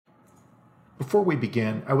Before we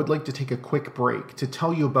begin, I would like to take a quick break to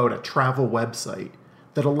tell you about a travel website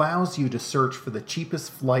that allows you to search for the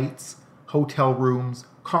cheapest flights, hotel rooms,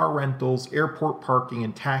 car rentals, airport parking,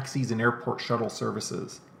 and taxis and airport shuttle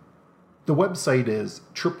services. The website is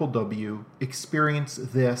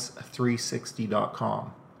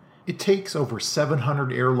www.experiencethis360.com. It takes over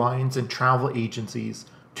 700 airlines and travel agencies,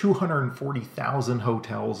 240,000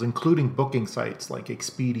 hotels, including booking sites like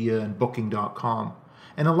Expedia and Booking.com,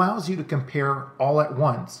 and allows you to compare all at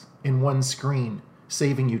once in one screen,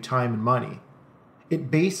 saving you time and money.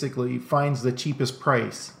 It basically finds the cheapest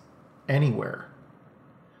price anywhere.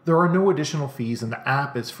 There are no additional fees and the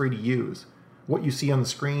app is free to use. What you see on the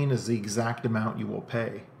screen is the exact amount you will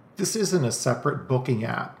pay. This isn't a separate booking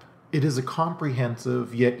app. It is a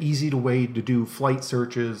comprehensive yet easy way to do flight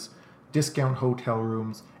searches, discount hotel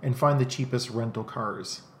rooms, and find the cheapest rental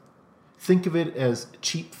cars. Think of it as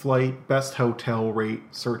cheap flight, best hotel rate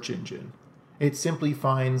search engine. It simply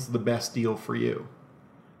finds the best deal for you.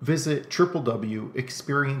 Visit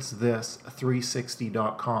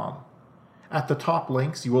www.experiencethis360.com. At the top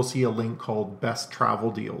links, you will see a link called Best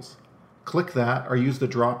Travel Deals. Click that or use the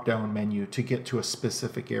drop-down menu to get to a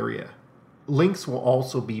specific area. Links will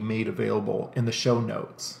also be made available in the show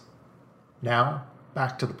notes. Now,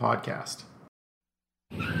 back to the podcast.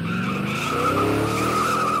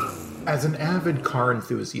 As an avid car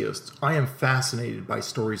enthusiast, I am fascinated by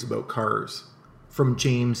stories about cars. From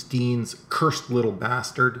James Dean's Cursed Little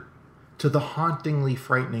Bastard to the hauntingly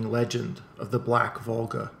frightening legend of the Black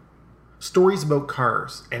Volga. Stories about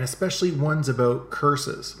cars, and especially ones about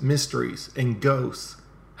curses, mysteries, and ghosts,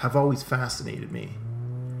 have always fascinated me.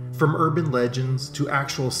 From urban legends to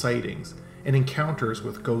actual sightings and encounters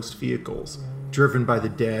with ghost vehicles, driven by the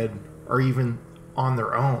dead or even on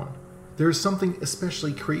their own, there is something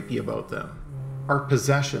especially creepy about them. Our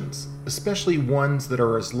possessions, especially ones that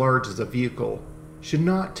are as large as a vehicle, should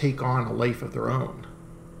not take on a life of their own.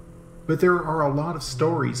 But there are a lot of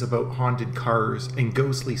stories about haunted cars and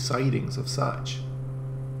ghostly sightings of such.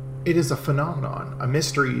 It is a phenomenon, a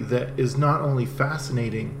mystery that is not only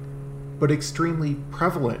fascinating, but extremely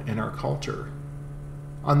prevalent in our culture.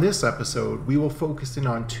 On this episode, we will focus in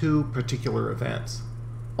on two particular events,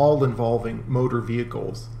 all involving motor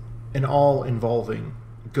vehicles, and all involving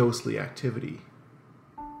ghostly activity.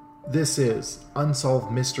 This is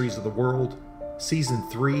Unsolved Mysteries of the World, Season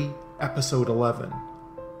 3, Episode 11,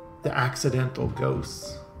 The Accidental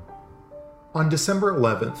Ghosts. On December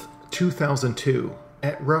 11th, 2002,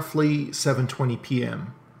 at roughly 7:20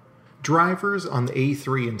 p.m., drivers on the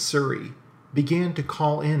A3 in Surrey began to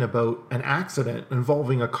call in about an accident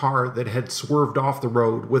involving a car that had swerved off the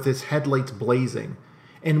road with its headlights blazing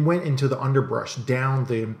and went into the underbrush down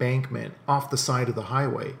the embankment off the side of the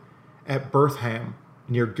highway at Bertham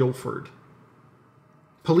near Guildford.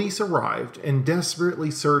 Police arrived and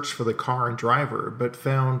desperately searched for the car and driver, but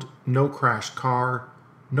found no crashed car,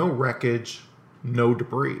 no wreckage, no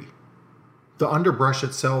debris. The underbrush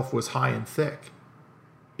itself was high and thick.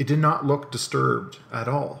 It did not look disturbed at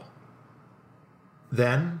all.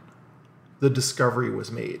 Then, the discovery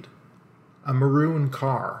was made. A maroon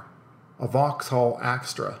car, a Vauxhall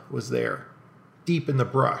Astra, was there, deep in the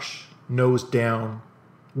brush, nose down,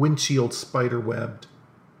 windshield spider-webbed,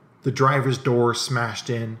 the driver's door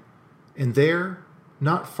smashed in, and there,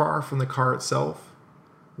 not far from the car itself,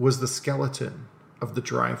 was the skeleton of the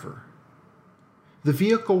driver. The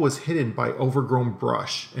vehicle was hidden by overgrown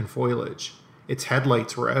brush and foliage. Its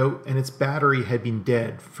headlights were out, and its battery had been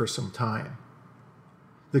dead for some time.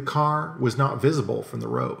 The car was not visible from the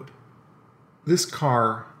road. This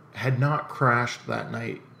car had not crashed that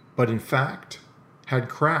night, but in fact had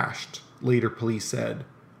crashed, later police said,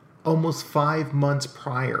 almost 5 months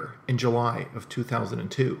prior in July of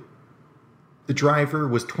 2002. The driver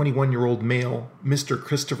was 21-year-old male Mr.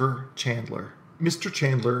 Christopher Chandler. Mr.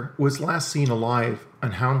 Chandler was last seen alive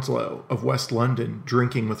on Hounslow of West London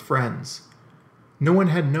drinking with friends. No one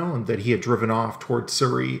had known that he had driven off towards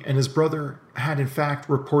Surrey, and his brother had in fact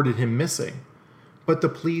reported him missing. But the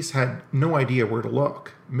police had no idea where to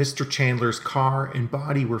look. Mr. Chandler's car and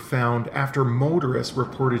body were found after motorists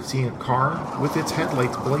reported seeing a car with its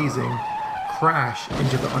headlights blazing crash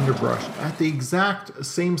into the underbrush at the exact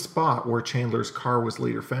same spot where Chandler's car was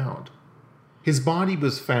later found. His body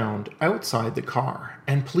was found outside the car,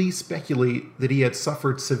 and police speculate that he had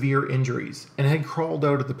suffered severe injuries and had crawled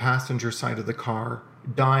out of the passenger side of the car,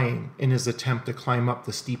 dying in his attempt to climb up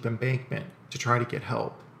the steep embankment to try to get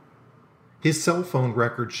help. His cell phone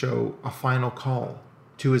records show a final call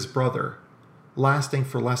to his brother, lasting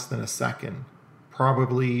for less than a second,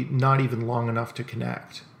 probably not even long enough to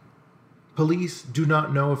connect. Police do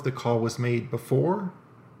not know if the call was made before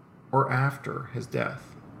or after his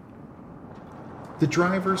death. The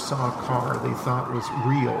drivers saw a car they thought was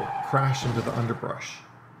real crash into the underbrush.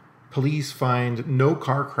 Police find no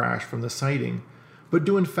car crash from the sighting, but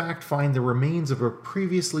do in fact find the remains of a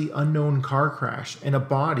previously unknown car crash and a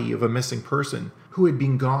body of a missing person who had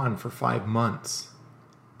been gone for 5 months.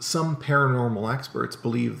 Some paranormal experts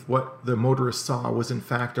believe what the motorist saw was in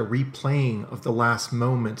fact a replaying of the last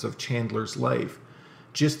moments of Chandler's life,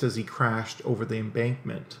 just as he crashed over the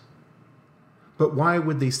embankment. But why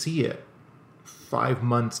would they see it 5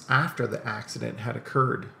 months after the accident had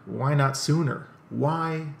occurred? Why not sooner?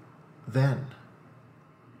 Why then?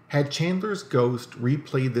 Had Chandler's ghost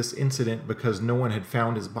replayed this incident because no one had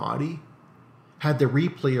found his body? Had the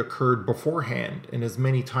replay occurred beforehand and as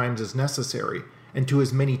many times as necessary, and to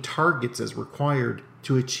as many targets as required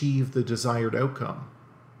to achieve the desired outcome?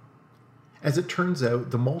 As it turns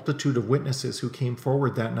out, the multitude of witnesses who came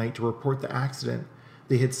forward that night to report the accident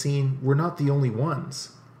they had seen were not the only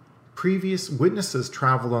ones. Previous witnesses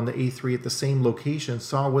traveled on the A3 at the same location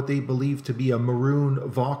saw what they believed to be a maroon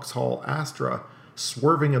Vauxhall Astra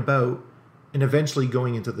swerving about and eventually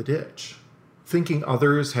going into the ditch. Thinking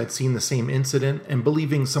others had seen the same incident and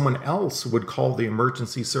believing someone else would call the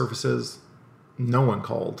emergency services, no one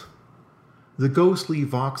called. The ghostly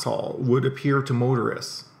Vauxhall would appear to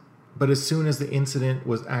motorists, but as soon as the incident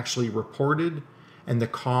was actually reported and the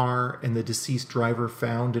car and the deceased driver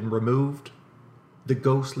found and removed, the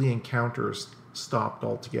ghostly encounters stopped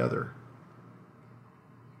altogether.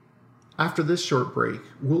 After this short break,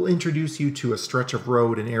 we'll introduce you to a stretch of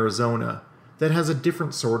road in Arizona that has a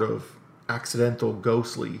different sort of accidental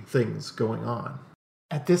ghostly things going on.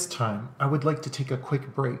 At this time, I would like to take a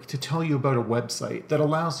quick break to tell you about a website that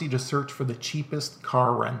allows you to search for the cheapest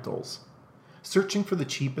car rentals. Searching for the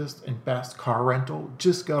cheapest and best car rental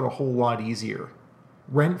just got a whole lot easier.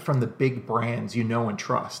 Rent from the big brands you know and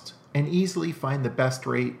trust, and easily find the best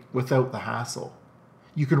rate without the hassle.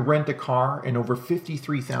 You can rent a car in over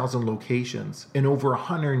 53,000 locations in over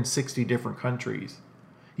 160 different countries.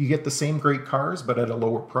 You get the same great cars but at a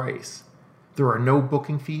lower price. There are no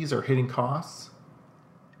booking fees or hidden costs.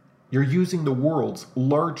 You're using the world's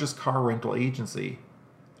largest car rental agency,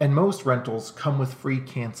 and most rentals come with free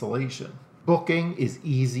cancellation. Booking is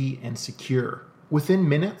easy and secure. Within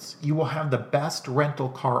minutes, you will have the best rental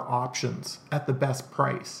car options at the best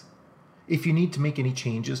price. If you need to make any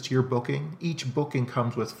changes to your booking, each booking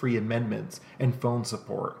comes with free amendments and phone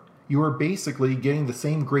support. You are basically getting the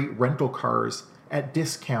same great rental cars at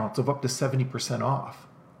discounts of up to 70% off.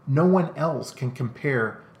 No one else can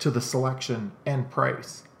compare to the selection and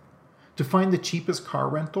price. To find the cheapest car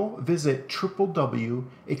rental, visit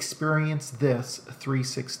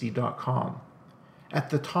www.experiencethis360.com. At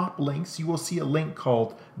the top links, you will see a link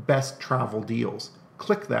called Best Travel Deals.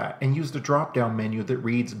 Click that and use the drop-down menu that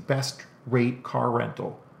reads Best Rate Car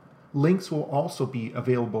Rental. Links will also be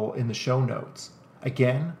available in the show notes.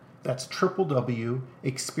 Again, that's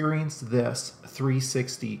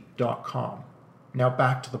www.experiencethis360.com. Now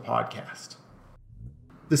back to the podcast.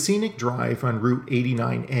 The scenic drive on Route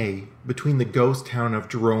 89A between the ghost town of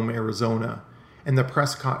Jerome, Arizona, and the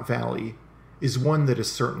Prescott Valley is one that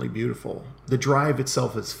is certainly beautiful. The drive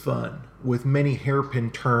itself is fun, with many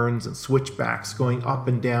hairpin turns and switchbacks going up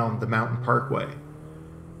and down the mountain parkway.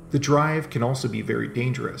 The drive can also be very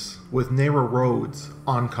dangerous, with narrow roads,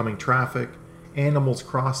 oncoming traffic, animals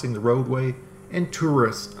crossing the roadway, and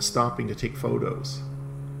tourists stopping to take photos.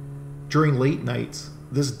 During late nights,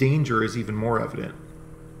 this danger is even more evident.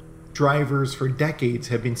 Drivers for decades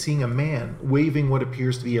have been seeing a man waving what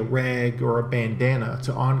appears to be a rag or a bandana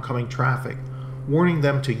to oncoming traffic, warning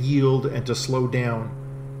them to yield and to slow down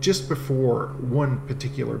just before one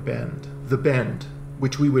particular bend. The bend,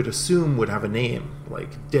 which we would assume would have a name,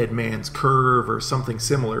 like Dead Man's Curve or something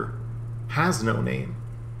similar, has no name.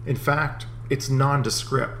 In fact, it's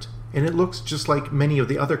nondescript, and it looks just like many of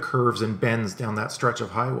the other curves and bends down that stretch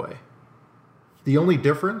of highway. The only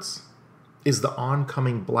difference is the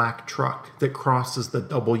oncoming black truck that crosses the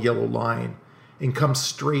double yellow line and comes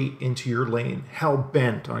straight into your lane,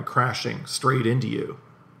 hell-bent on crashing straight into you.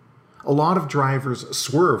 A lot of drivers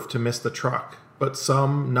swerve to miss the truck, but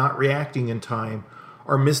some, not reacting in time,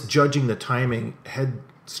 are misjudging the timing, head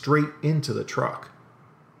straight into the truck.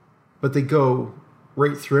 But they go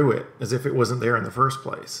right through it as if it wasn't there in the first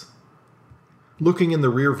place. Looking in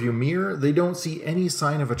the rearview mirror, they don't see any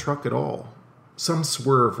sign of a truck at all. Some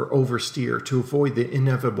swerve or oversteer to avoid the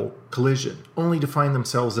inevitable collision, only to find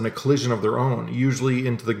themselves in a collision of their own, usually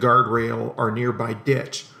into the guardrail or nearby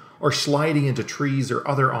ditch, or sliding into trees or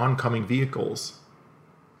other oncoming vehicles.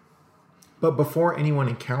 But before anyone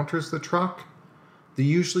encounters the truck, They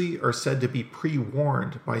usually are said to be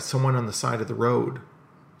pre-warned by someone on the side of the road.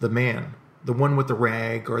 The man, the one with the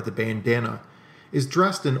rag or the bandana, is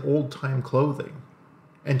dressed in old-time clothing,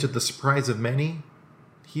 and to the surprise of many,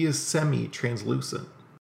 he is semi-translucent.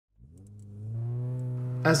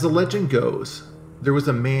 As the legend goes, there was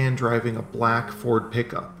a man driving a black Ford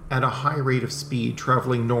pickup at a high rate of speed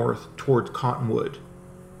traveling north toward Cottonwood.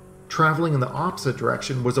 Traveling in the opposite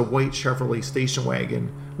direction was a white Chevrolet station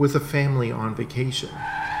wagon with a family on vacation.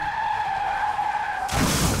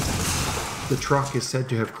 The truck is said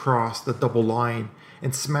to have crossed the double line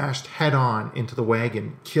and smashed head-on into the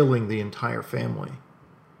wagon, killing the entire family.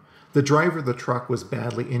 The driver of the truck was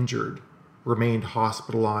badly injured, remained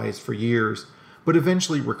hospitalized for years, but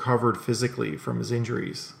eventually recovered physically from his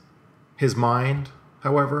injuries. His mind,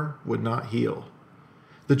 however, would not heal.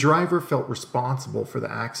 The driver felt responsible for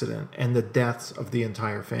the accident and the deaths of the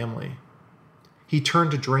entire family. He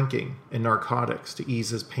turned to drinking and narcotics to ease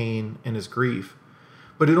his pain and his grief,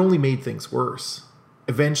 but it only made things worse.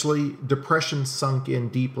 Eventually, depression sunk in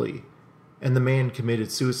deeply, and the man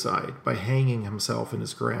committed suicide by hanging himself in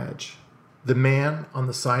his garage. The man on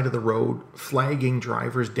the side of the road, flagging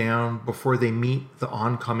drivers down before they meet the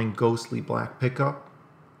oncoming ghostly black pickup,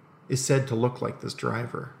 is said to look like this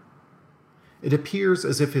driver. It appears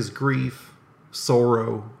as if his grief,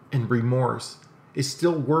 sorrow, and remorse is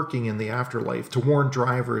still working in the afterlife to warn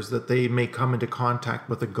drivers that they may come into contact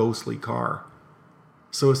with a ghostly car.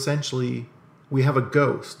 So essentially, we have a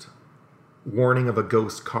ghost warning of a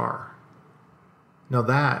ghost car. Now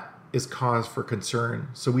that is cause for concern,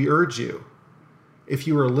 so we urge you, if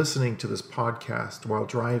you are listening to this podcast while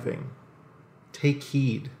driving, take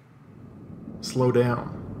heed, slow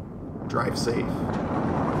down, drive safe.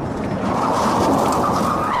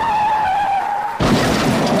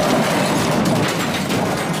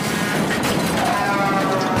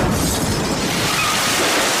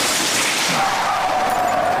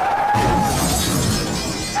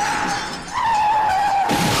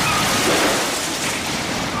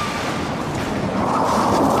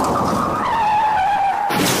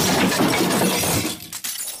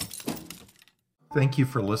 Thank you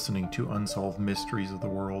for listening to Unsolved Mysteries of the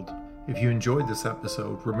World. If you enjoyed this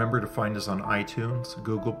episode, remember to find us on iTunes,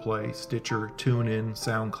 Google Play, Stitcher, TuneIn,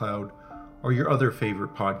 SoundCloud, or your other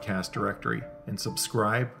favorite podcast directory, and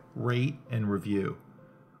subscribe, rate, and review.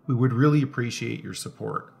 We would really appreciate your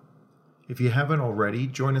support. If you haven't already,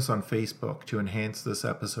 join us on Facebook to enhance this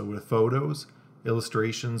episode with photos,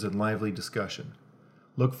 illustrations, and lively discussion.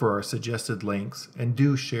 Look for our suggested links, and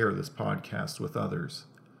do share this podcast with others.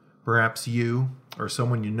 Perhaps you or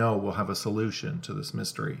someone you know will have a solution to this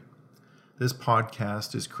mystery. This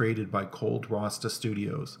podcast is created by Cold Rasta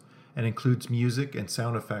Studios and includes music and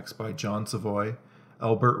sound effects by John Savoy,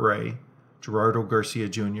 Albert Ray, Gerardo Garcia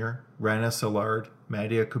Jr., Rana Szilard,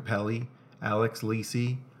 Mattia Cupelli, Alex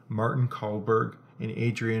Lisi, Martin Kahlberg, and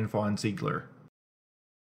Adrian von Ziegler.